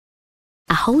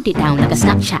I hold it down like a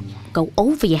Snapchat, go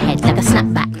over your head like a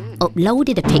snapback.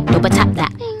 Uploaded a pic, double tap that,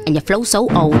 and your flow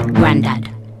so old, granddad.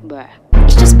 Bruh.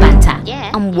 It's just banter.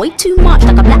 Yeah. I'm way too much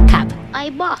like a black cab.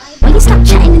 Aye, boss. Why you stop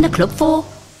chatting in the club for?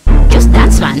 Just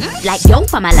dance, man. Like yo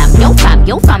fam alam,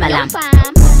 yo fam alam.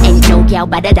 Ain't no girl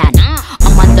better than.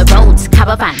 I'm on the roads,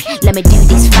 caravan. Let me do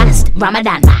this fast,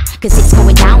 Ramadan. Cause it's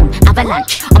going down,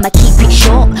 avalanche. I'ma keep it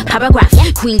short, paragraph.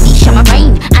 Queen Leisha, my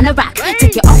brain, and a rack.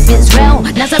 Take it off Israel,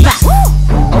 Nazareth.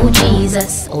 Oh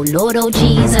Jesus, oh Lord, oh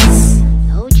Jesus.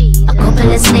 Oh, Jesus. A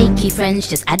couple of snaky friends,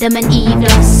 just Adam and Eve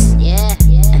lost. Yeah.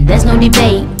 And there's no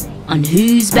debate on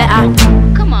who's better.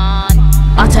 Come on.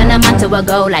 I'll turn a man to a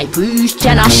girl like Bruce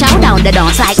Jenner. Shout down the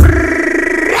dance like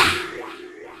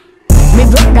me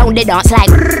run down the dance like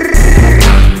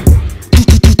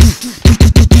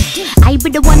I be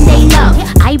the one they love,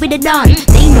 I be the don.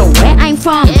 They know where I'm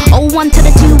from. 01 to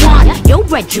the 21. Yo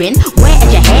brethren, where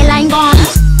is your hairline gone?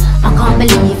 I can't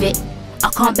believe it, I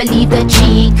can't believe the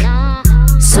cheek.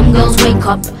 Some girls wake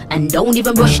up and don't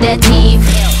even brush their teeth.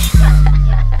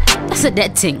 That's a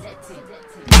dead thing.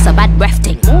 That's a bad breath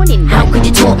thing. Morning. How could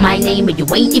you talk my name but you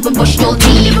ain't even brush your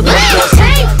teeth? Brush your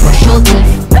teeth. Brush your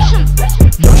teeth.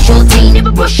 Brush your teeth.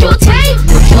 Never brush your teeth.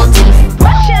 Brush your teeth.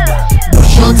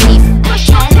 Brush your teeth. Brush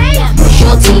your teeth. Brush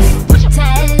your teeth.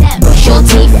 Brush your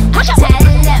teeth. Brush your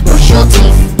teeth. Brush your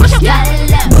teeth. Brush your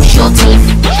Brush your teeth.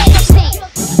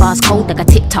 teeth. Bars cold like a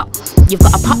TikTok. You've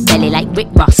got a pot belly like Rick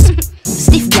Ross.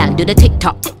 Stiff gal do the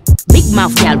TikTok. Big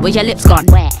mouth gal, where's your lips gone?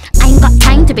 Where? I ain't got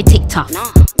time to be TikTok.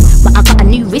 But I got a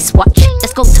new wristwatch.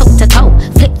 Let's go toe to toe,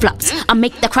 flip flops. I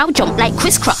make the crowd jump like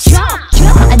crisscross. I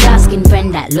got a dark skin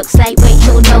friend that looks like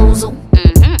Rachel Dozel.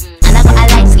 And I got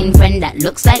a light skin friend that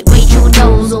looks like Rachel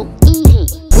Dozel.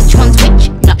 Which one's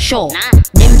which? Not sure.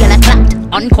 Them girl are clapped,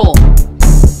 encore.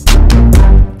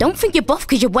 Don't think you're buff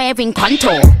cause you're wearing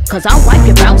contour. Cause I'll wipe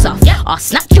your brows off. I'll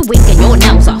snap your wig and your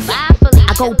nails off.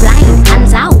 I go blind,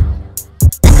 hands out.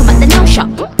 Like I'm at the nail shop.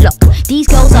 Look, these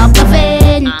girls are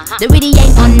bluffing. They really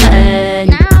ain't on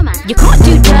nothing. You can't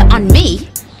do dirt on me.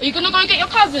 Are you gonna go and get your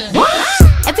cousin? What?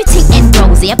 Everything ain't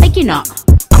rosy, I beg you not.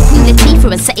 I'll clean the teeth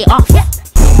and set it off.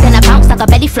 Then I bounce like a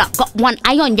belly flop. Got one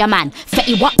eye on your man.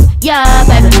 Fetty what? Yeah,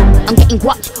 baby. I'm getting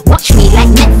watched. Watch me like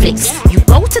Netflix. You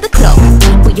go to the club,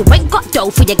 but you ain't got dough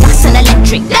for your gas and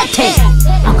electric. Let it.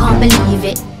 I can't believe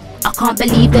it. I can't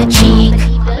believe the cheek.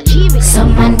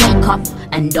 Some man wake up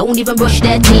and don't even brush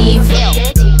their teeth.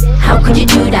 How could you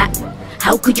do that?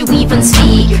 How could you even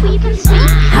speak?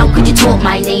 How could you talk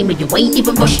my name and you ain't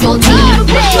even brush your teeth?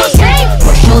 Brush your teeth.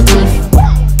 Brush your teeth.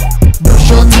 Brush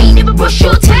your teeth. Never brush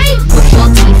your teeth. Brush your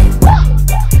teeth.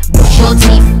 Brush your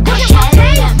teeth. Brush your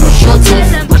teeth. Brush your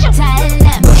teeth. Brush your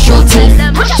teeth. Brush your teeth.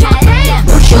 Brush your teeth.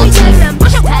 Brush your teeth.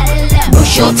 Brush your teeth.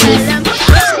 Brush your teeth.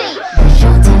 Brush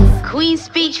your teeth. Queen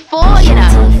speech 4, you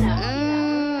know.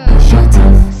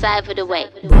 Side for the way.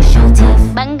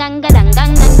 Bang gang gang gang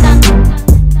gang gang.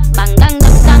 Bang gang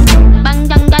gang gang. Bang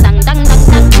gang gang gang gang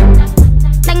gang.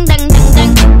 Dang dang dang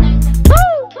dang.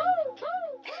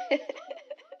 Woo!